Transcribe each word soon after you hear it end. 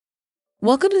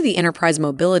Welcome to the Enterprise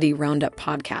Mobility Roundup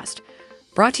podcast,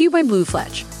 brought to you by Blue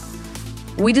Fletch.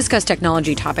 We discuss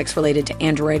technology topics related to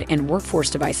Android and workforce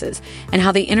devices and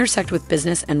how they intersect with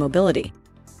business and mobility.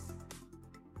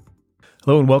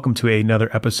 Hello and welcome to another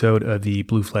episode of the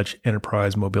Blue Fletch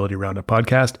Enterprise Mobility Roundup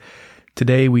podcast.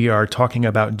 Today we are talking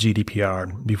about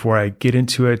GDPR. Before I get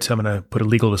into it, I'm going to put a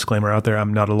legal disclaimer out there.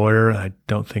 I'm not a lawyer. I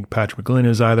don't think Patrick McGlynn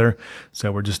is either. So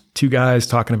we're just two guys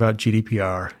talking about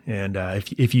GDPR. And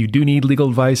if you do need legal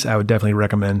advice, I would definitely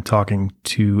recommend talking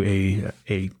to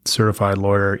a certified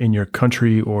lawyer in your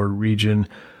country or region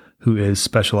who is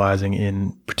specializing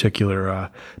in that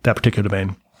particular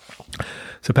domain.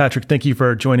 So Patrick, thank you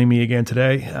for joining me again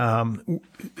today.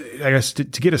 I guess to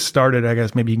get us started, I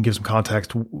guess maybe you can give some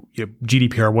context.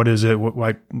 GDPR, what is it?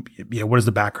 What is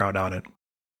the background on it?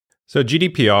 So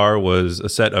GDPR was a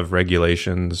set of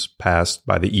regulations passed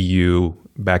by the EU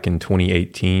back in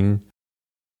 2018.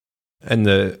 And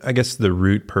the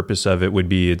root purpose of it would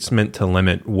be it's meant to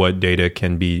limit what data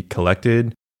can be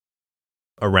collected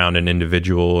around an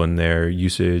individual and their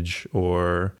usage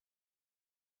or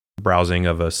browsing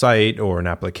of a site or an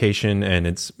application, and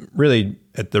it's really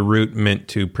at the root meant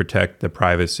to protect the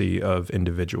privacy of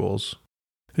individuals.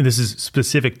 And this is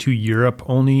specific to Europe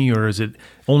only, or is it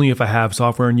only if I have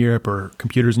software in Europe or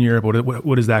computers in Europe?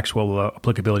 What is the actual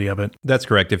applicability of it? That's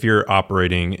correct. If you're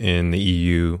operating in the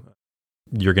EU,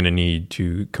 you're going to need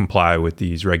to comply with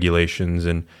these regulations,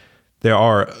 and there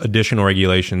are additional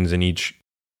regulations in each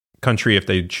country if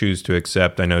they choose to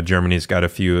accept. I know Germany's got a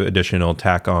few additional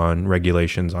tack-on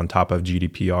regulations on top of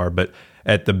GDPR, but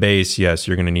at the base, yes,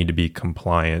 you're going to need to be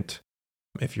compliant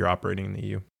if you're operating in the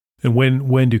EU. And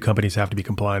when do companies have to be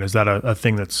compliant? Is that a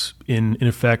thing that's in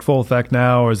effect, full effect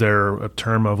now, or is there a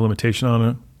term of limitation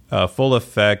on it? Full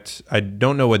effect, I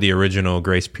don't know what the original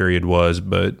grace period was,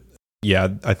 but yeah,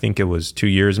 I think it was 2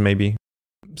 years maybe.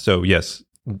 So yes,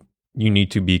 you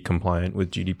need to be compliant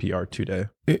with GDPR today.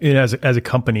 And as a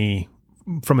company,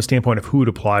 from a standpoint of who it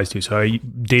applies to, so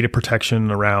data protection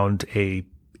around a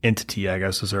entity, I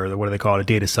guess, or what do they call it, a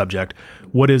data subject.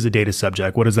 What is a data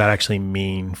subject? What does that actually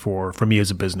mean for me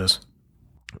as a business?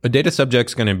 A data subject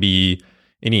is going to be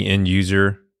any end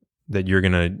user that you're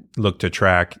going to look to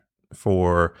track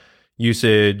for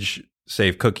usage,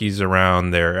 save cookies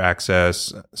around their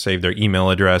access, save their email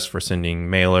address for sending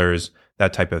mailers,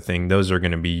 that type of thing. Those are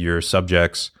going to be your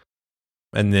subjects.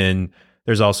 And then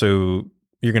there's also,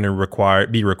 you're going to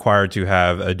be required to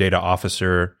have a data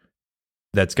officer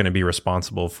that's going to be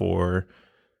responsible for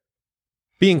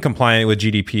being compliant with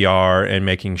GDPR and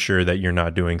making sure that you're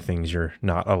not doing things you're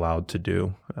not allowed to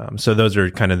do. So those are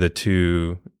kind of the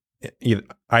two,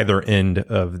 either end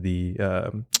of the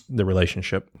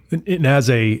relationship. And as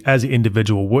an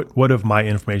individual, what of my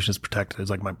information is protected?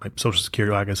 Is like my social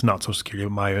security, I guess not social security,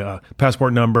 but my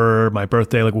passport number, my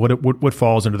birthday. Like what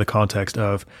falls into the context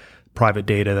of private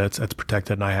data that's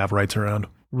protected and I have rights around?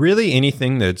 Really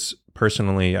anything that's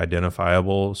personally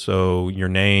identifiable. So your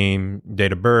name,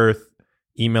 date of birth,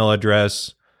 email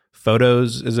address,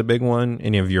 photos is a big one.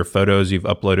 Any of your photos you've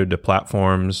uploaded to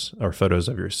platforms or photos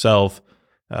of yourself.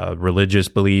 Religious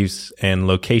beliefs and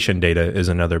location data is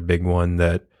another big one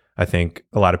that I think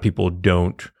a lot of people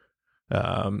don't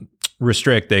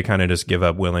restrict. They kind of just give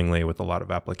up willingly with a lot of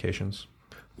applications.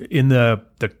 In the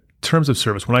terms of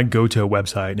service, when I go to a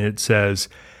website and it says,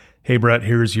 hey, Brett,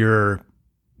 here's your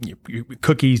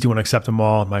cookies. Do you want to accept them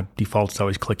all? My default is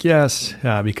always click yes,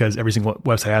 because every single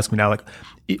website asks me now, like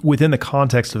within the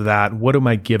context of that, what am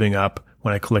I giving up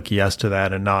when I click yes to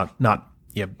that and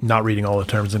not reading all the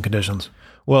terms and conditions?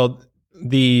 Well,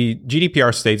 the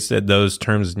GDPR states that those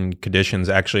terms and conditions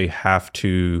actually have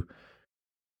to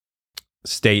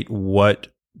state what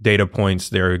data points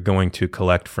they're going to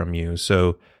collect from you.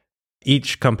 So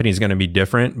each company is going to be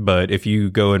different, but if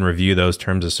you go and review those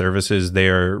terms of services, they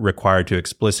are required to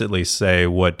explicitly say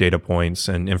what data points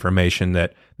and information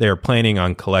that they are planning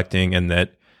on collecting and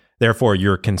that therefore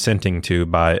you're consenting to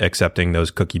by accepting those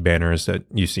cookie banners that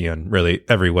you see on really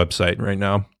every website right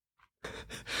now.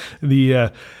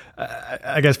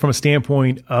 I guess from a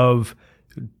standpoint of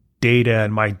data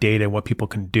and my data, what people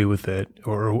can do with it,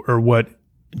 or what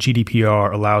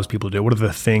GDPR allows people to do, what are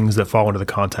the things that fall into the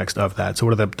context of that? So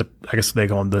what are I guess they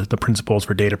call them the principles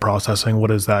for data processing? What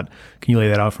is that? Can you lay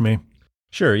that out for me?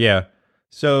 Sure, yeah.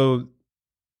 So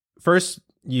first,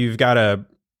 you've got to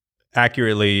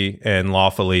accurately and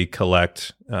lawfully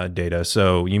collect data.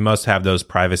 So you must have those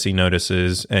privacy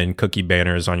notices and cookie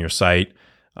banners on your site.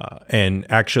 And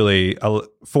actually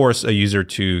force a user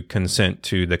to consent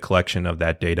to the collection of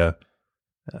that data.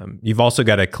 You've also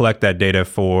got to collect that data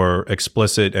for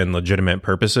explicit and legitimate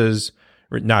purposes,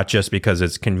 not just because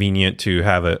it's convenient to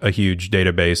have a huge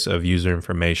database of user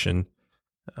information.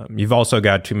 You've also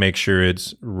got to make sure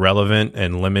it's relevant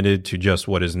and limited to just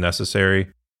what is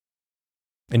necessary.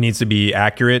 It needs to be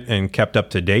accurate and kept up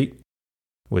to date,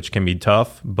 which can be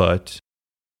tough, but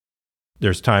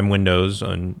there's time windows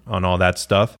on all that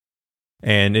stuff.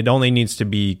 And it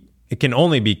can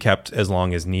only be kept as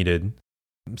long as needed.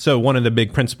 So one of the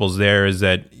big principles there is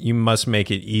that you must make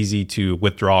it easy to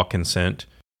withdraw consent.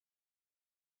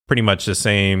 Pretty much the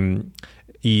same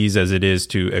ease as it is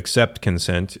to accept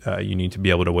consent. You need to be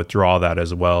able to withdraw that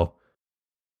as well.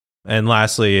 And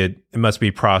lastly, it must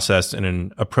be processed in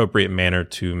an appropriate manner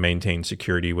to maintain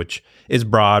security, which is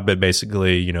broad, but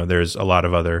basically, there's a lot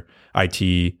of other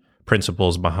IT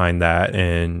principles behind that,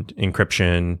 and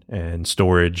encryption and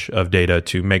storage of data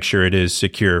to make sure it is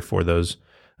secure for those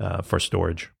for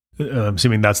storage. I'm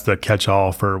assuming that's the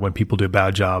catch-all for when people do a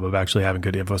bad job of actually having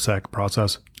good InfoSec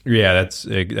process. Yeah, that's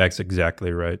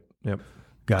exactly right. Yep.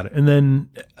 Got it. And then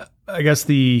I guess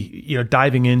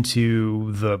diving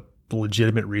into the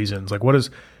legitimate reasons, like what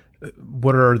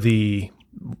are the,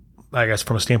 I guess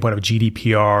from a standpoint of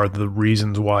GDPR, the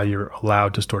reasons why you're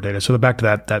allowed to store data. So back to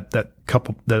that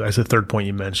couple, that's the third point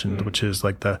you mentioned, which is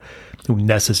like the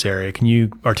necessary. Can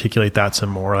you articulate that some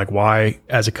more? Like why,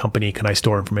 as a company, can I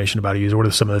store information about a user? What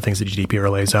are some of the things that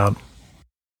GDPR lays out?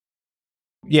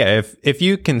 Yeah, if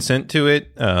you consent to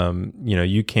it,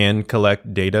 you can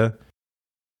collect data,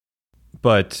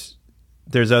 but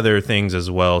there's other things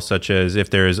as well, such as if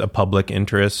there is a public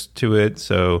interest to it.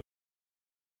 So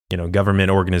government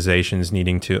organizations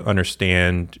needing to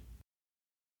understand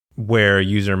where a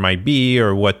user might be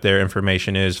or what their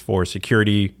information is for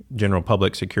security, general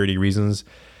public security reasons.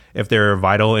 If there are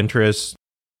vital interests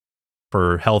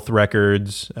for health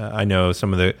records, I know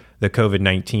some of the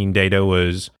COVID-19 data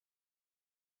was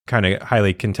kind of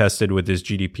highly contested with this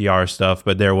GDPR stuff,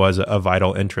 but there was a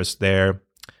vital interest there.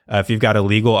 If you've got a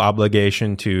legal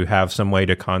obligation to have some way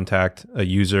to contact a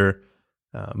user,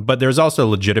 but there's also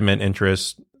legitimate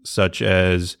interests, such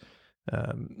as,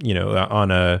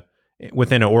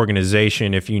 within an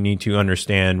organization, if you need to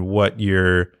understand what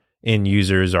your end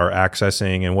users are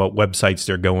accessing and what websites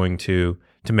they're going to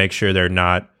make sure they're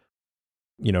not,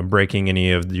 breaking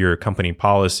any of your company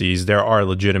policies, there are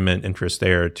legitimate interests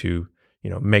there to,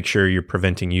 make sure you're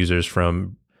preventing users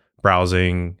from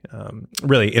browsing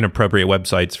really inappropriate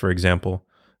websites, for example.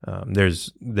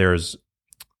 There's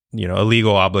a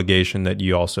legal obligation that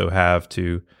you also have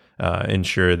to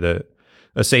ensure the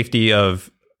safety of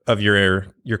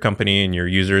your company and your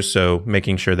users. So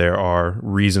making sure there are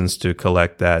reasons to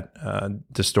collect that,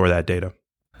 to store that data.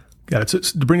 Got it. So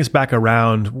to bring us back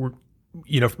around,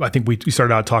 I think we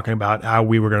started out talking about how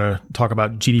we were going to talk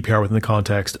about GDPR within the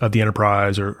context of the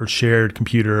enterprise or shared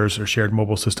computers or shared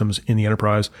mobile systems in the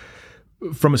enterprise.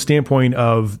 From a standpoint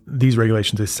of these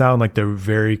regulations, they sound like they're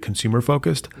very consumer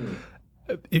focused.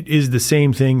 It is the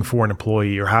same thing for an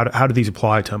employee, or how do these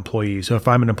apply to employees? So if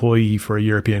I'm an employee for a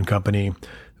European company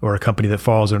or a company that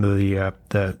falls under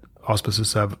the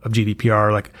auspices of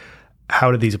GDPR, like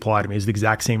how do these apply to me? Is it the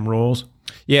exact same rules?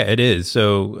 Yeah, it is.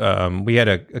 So we had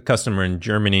a customer in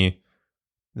Germany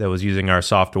that was using our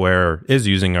software, or is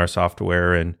using our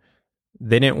software, and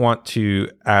they didn't want to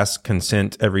ask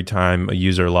consent every time a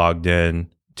user logged in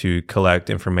to collect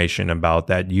information about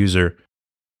that user.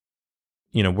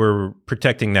 We're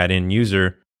protecting that end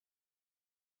user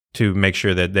to make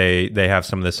sure that they have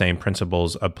some of the same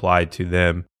principles applied to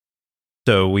them.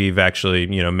 So we've actually,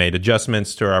 made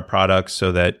adjustments to our products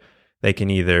so that they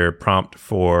can either prompt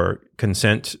for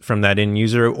consent from that end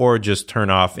user or just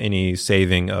turn off any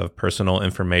saving of personal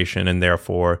information, and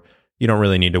therefore you don't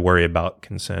really need to worry about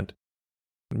consent.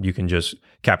 You can just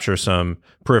capture some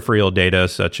peripheral data,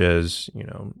 such as,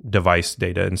 device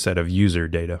data instead of user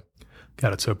data.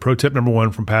 Got it. So pro tip number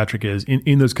one from Patrick is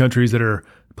in those countries that are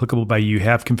applicable by you,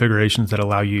 have configurations that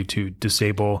allow you to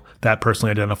disable that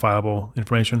personally identifiable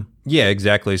information? Yeah,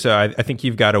 exactly. So I think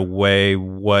you've got to weigh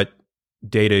what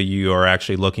data you are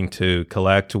actually looking to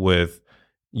collect with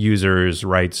users'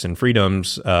 rights and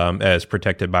freedoms as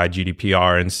protected by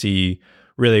GDPR, and see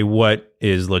really what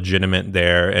is legitimate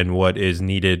there and what is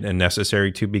needed and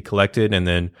necessary to be collected, and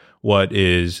then what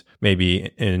is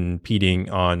maybe impeding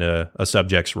on a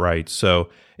subject's rights. So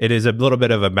it is a little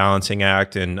bit of a balancing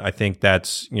act, and I think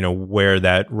that's where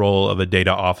that role of a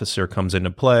data officer comes into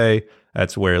play.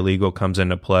 That's where legal comes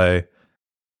into play.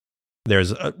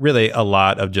 There's really a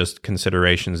lot of just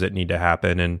considerations that need to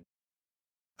happen, and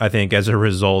I think as a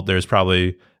result, there's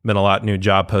probably been a lot of new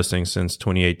job postings since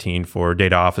 2018 for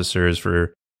data officers,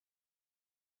 for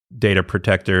data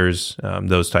protectors,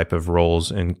 those type of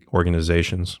roles in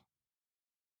organizations.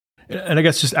 And I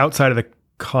guess just outside of the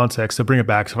context, to bring it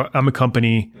back, so I'm a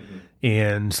company,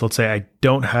 and so let's say I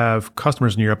don't have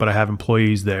customers in Europe, but I have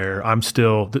employees there. I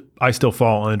still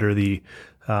fall under the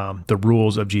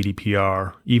rules of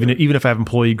GDPR, even if I have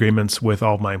employee agreements with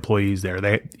all of my employees there.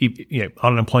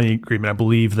 On an employee agreement, I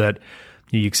believe that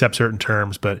you accept certain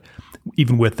terms, but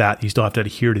even with that, you still have to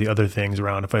adhere to the other things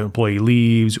around. If an employee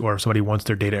leaves or if somebody wants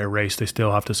their data erased, they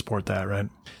still have to support that, right?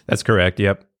 That's correct.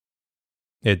 Yep.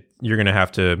 You're going to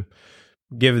have to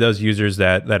give those users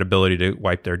that ability to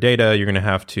wipe their data. You're going to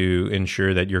have to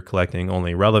ensure that you're collecting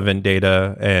only relevant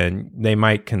data, and they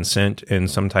might consent in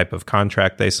some type of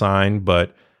contract they sign,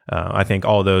 but I think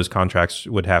all those contracts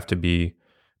would have to be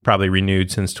probably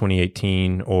renewed since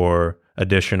 2018, or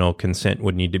additional consent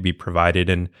would need to be provided.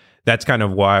 And that's kind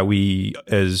of why we,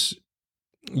 as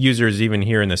users, even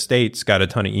here in the States, got a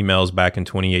ton of emails back in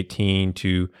 2018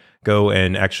 to go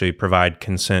and actually provide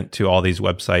consent to all these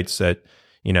websites that,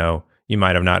 you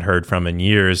might have not heard from in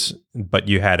years, but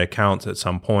you had accounts at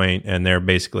some point, and they're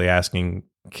basically asking,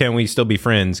 can we still be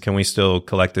friends? Can we still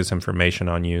collect this information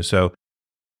on you? So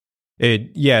this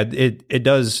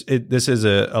is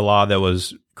a law that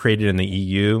was created in the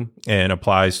EU and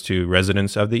applies to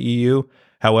residents of the EU.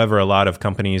 However, a lot of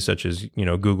companies such as,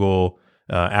 Google,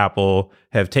 Apple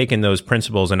have taken those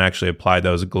principles and actually applied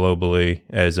those globally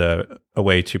as a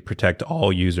way to protect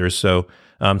all users. So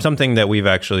something that we've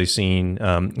actually seen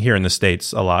here in the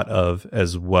States a lot of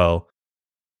as well.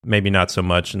 Maybe not so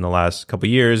much in the last couple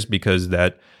of years, because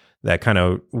that kind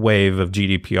of wave of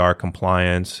GDPR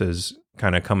compliance has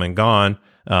kind of come and gone,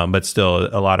 but still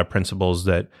a lot of principles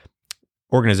that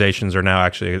organizations are now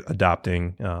actually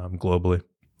adopting globally.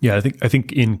 Yeah, I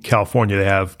think in California they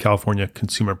have California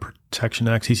Consumer Protection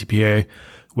Act, CCPA,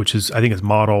 which is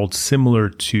modeled similar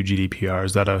to GDPR.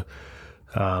 Is that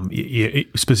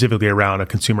specifically around a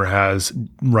consumer has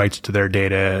rights to their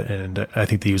data, and I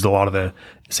think they used a lot of the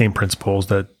same principles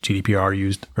that GDPR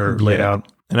used or laid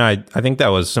out. And I think that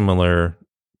was similar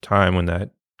time when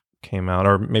that came out,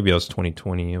 or maybe it was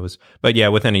 2020. But yeah,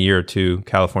 within a year or two,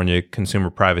 California Consumer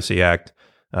Privacy Act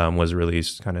was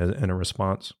released kind of in a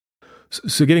response.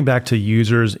 So getting back to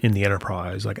users in the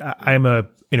enterprise, like I'm an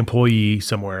employee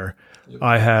somewhere.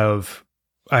 I have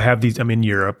these, I'm in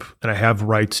Europe and I have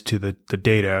rights to the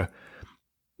data.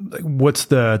 Like what's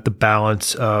the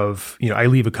balance of, I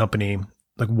leave a company,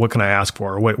 like what can I ask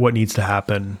for? What needs to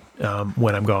happen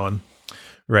when I'm gone?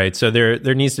 Right. So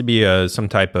there needs to be some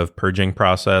type of purging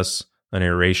process, an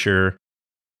erasure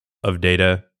of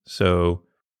data. So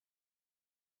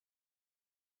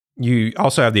you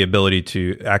also have the ability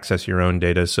to access your own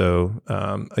data. So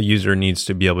a user needs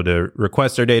to be able to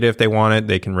request their data if they want it.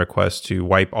 They can request to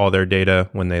wipe all their data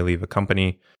when they leave a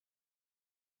company.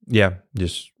 Yeah,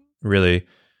 just really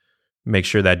make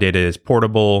sure that data is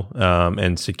portable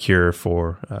and secure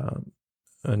for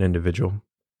an individual.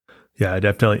 Yeah,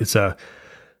 definitely. It's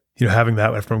having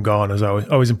that after I'm gone is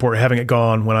always important. Having it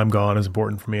gone when I'm gone is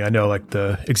important for me. I know, like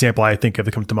the example I think of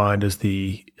that comes to mind is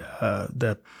the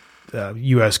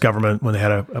U.S. government when they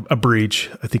had a breach.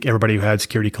 I think everybody who had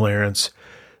security clearance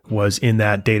was in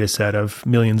that data set of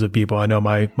millions of people. I know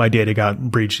my data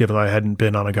got breached even though I hadn't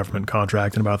been on a government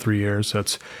contract in about 3 years. So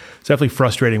it's definitely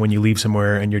frustrating when you leave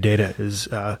somewhere and your data is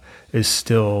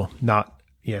still not,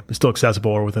 it's still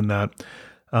accessible or within that.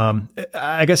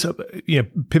 I guess,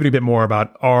 pivoting a bit more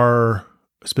about our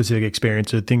specific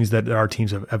experience, or things that our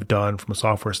teams have done from a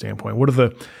software standpoint. What are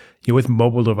the, with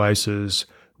mobile devices,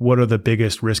 what are the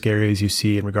biggest risk areas you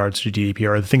see in regards to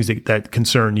GDPR? The things that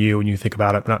concern you when you think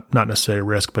about it, not necessarily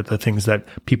risk, but the things that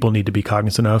people need to be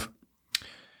cognizant of?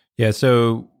 Yeah,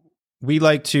 so we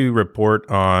like to report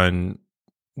on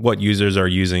what users are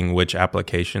using which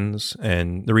applications.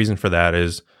 And the reason for that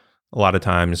is a lot of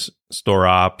times store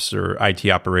ops or IT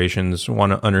operations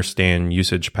want to understand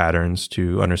usage patterns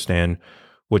to understand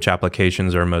which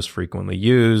applications are most frequently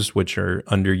used, which are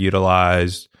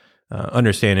underutilized,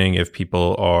 understanding if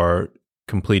people are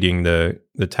completing the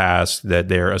task that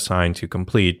they're assigned to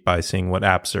complete by seeing what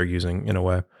apps they're using in a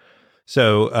way.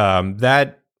 So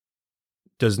that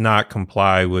does not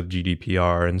comply with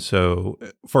GDPR. And so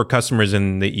for customers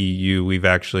in the EU, we've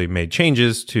actually made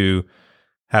changes to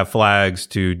have flags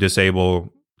to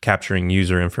disable capturing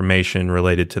user information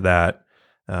related to that.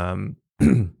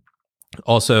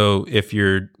 Also, if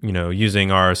you're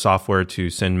using our software to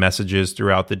send messages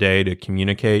throughout the day to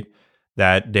communicate,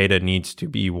 that data needs to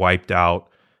be wiped out.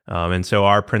 And so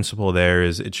our principle there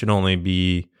is it should only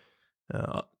be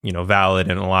valid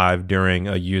and alive during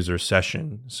a user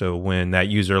session. So when that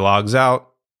user logs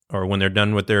out or when they're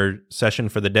done with their session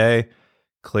for the day,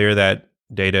 clear that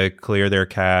data, clear their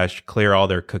cache, clear all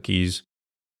their cookies.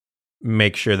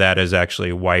 make sure that is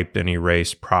actually wiped and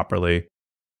erased properly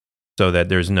so that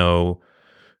there's no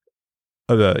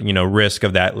risk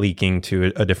of that leaking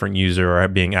to a different user or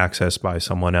being accessed by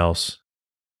someone else.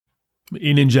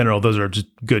 And in general, those are just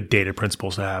good data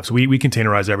principles to have. So we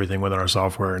containerize everything within our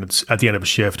software, and it's at the end of a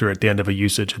shift or at the end of a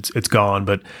usage, it's gone.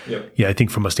 But yeah, I think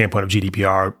from a standpoint of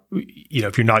GDPR,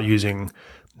 if you're not using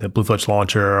the BlueFletch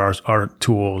launcher, our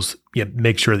tools,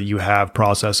 make sure that you have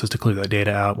processes to clear that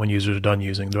data out when users are done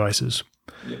using devices.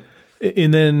 Yeah.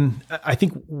 And then I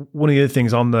think one of the other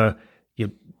things on the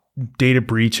data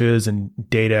breaches and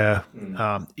data,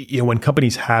 when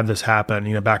companies have this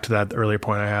happen, back to that earlier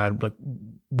point I had, like,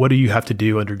 what do you have to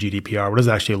do under GDPR? What does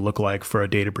it actually look like for a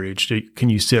data breach? Can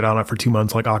you sit on it for 2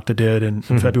 months like Okta did in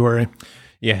February?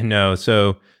 Yeah, no.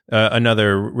 So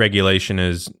another regulation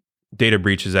is data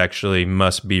breaches actually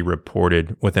must be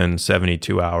reported within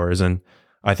 72 hours. And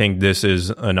I think this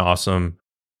is an awesome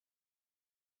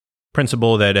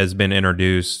principle that has been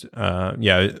introduced.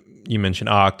 You mentioned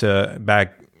Okta.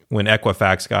 Back when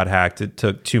Equifax got hacked, it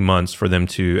took 2 months for them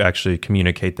to actually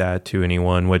communicate that to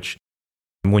anyone, which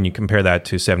when you compare that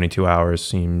to 72 hours,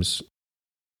 seems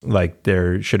like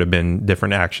there should have been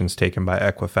different actions taken by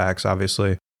Equifax,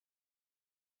 obviously.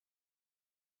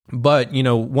 But,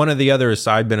 one of the other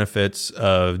side benefits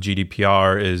of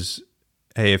GDPR is,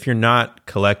 hey, if you're not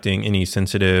collecting any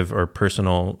sensitive or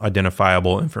personal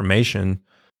identifiable information,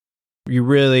 you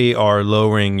really are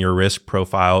lowering your risk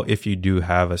profile if you do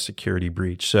have a security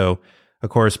breach. So, of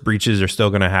course, breaches are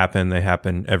still going to happen. They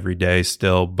happen every day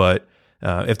still, but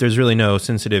if there's really no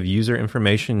sensitive user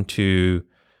information to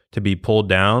be pulled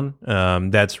down,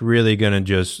 that's really going to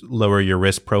just lower your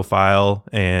risk profile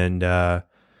and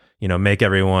make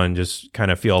everyone just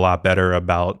kind of feel a lot better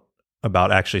about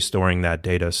actually storing that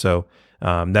data. So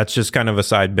that's just kind of a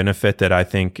side benefit that I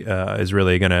think is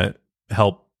really going to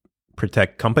help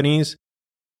protect companies.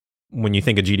 When you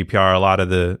think of GDPR, a lot of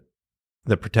the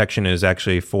protection is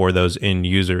actually for those end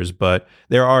users, but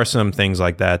there are some things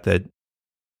like that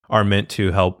are meant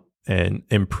to help and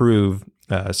improve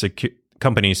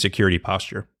companies' security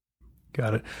posture.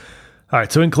 Got it. All right.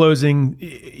 So in closing,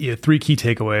 3 key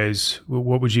takeaways.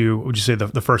 What would you say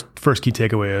the first key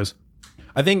takeaway is?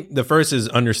 I think the first is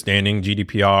understanding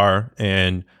GDPR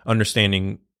and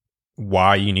understanding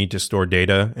why you need to store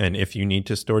data and if you need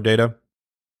to store data.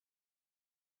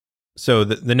 So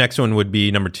the next one would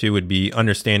be, number 2 would be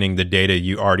understanding the data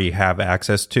you already have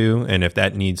access to and if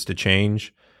that needs to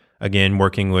change. Again,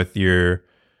 working with your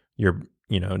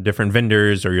different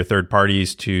vendors or your third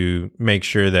parties to make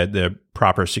sure that the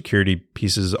proper security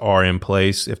pieces are in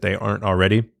place if they aren't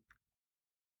already.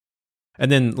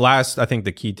 And then last, I think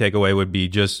the key takeaway would be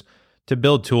just to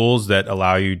build tools that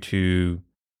allow you to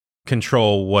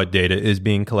control what data is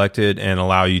being collected and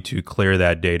allow you to clear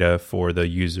that data for the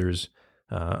users.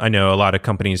 I know a lot of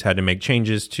companies had to make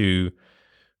changes to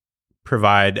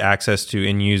provide access to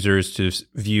end users to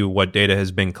view what data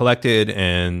has been collected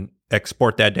and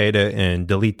export that data and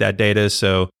delete that data.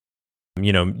 So,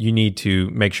 you need to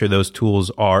make sure those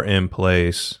tools are in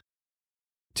place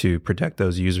to protect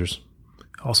those users.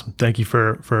 Awesome. Thank you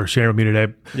for sharing with me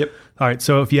today. Yep. All right.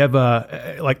 So if you have,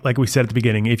 like we said at the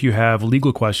beginning, if you have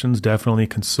legal questions, definitely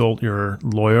consult your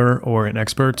lawyer or an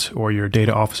expert or your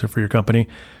data officer for your company.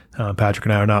 Patrick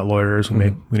and I are not lawyers.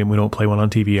 We don't play one on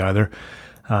TV either.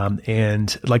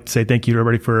 And I'd like to say thank you to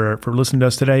everybody for listening to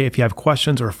us today. If you have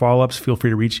questions or follow-ups, feel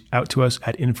free to reach out to us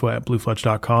at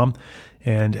info@bluefletch.com.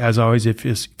 And as always, if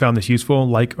you found this useful,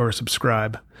 like or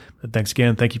subscribe. But thanks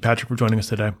again. Thank you, Patrick, for joining us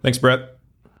today. Thanks, Brett.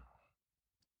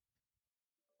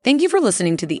 Thank you for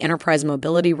listening to the Enterprise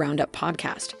Mobility Roundup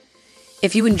podcast.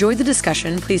 If you enjoyed the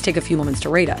discussion, please take a few moments to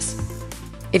rate us.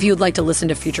 If you would like to listen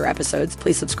to future episodes,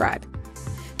 please subscribe.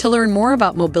 To learn more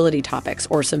about mobility topics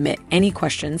or submit any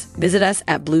questions, visit us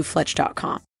at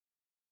bluefletch.com.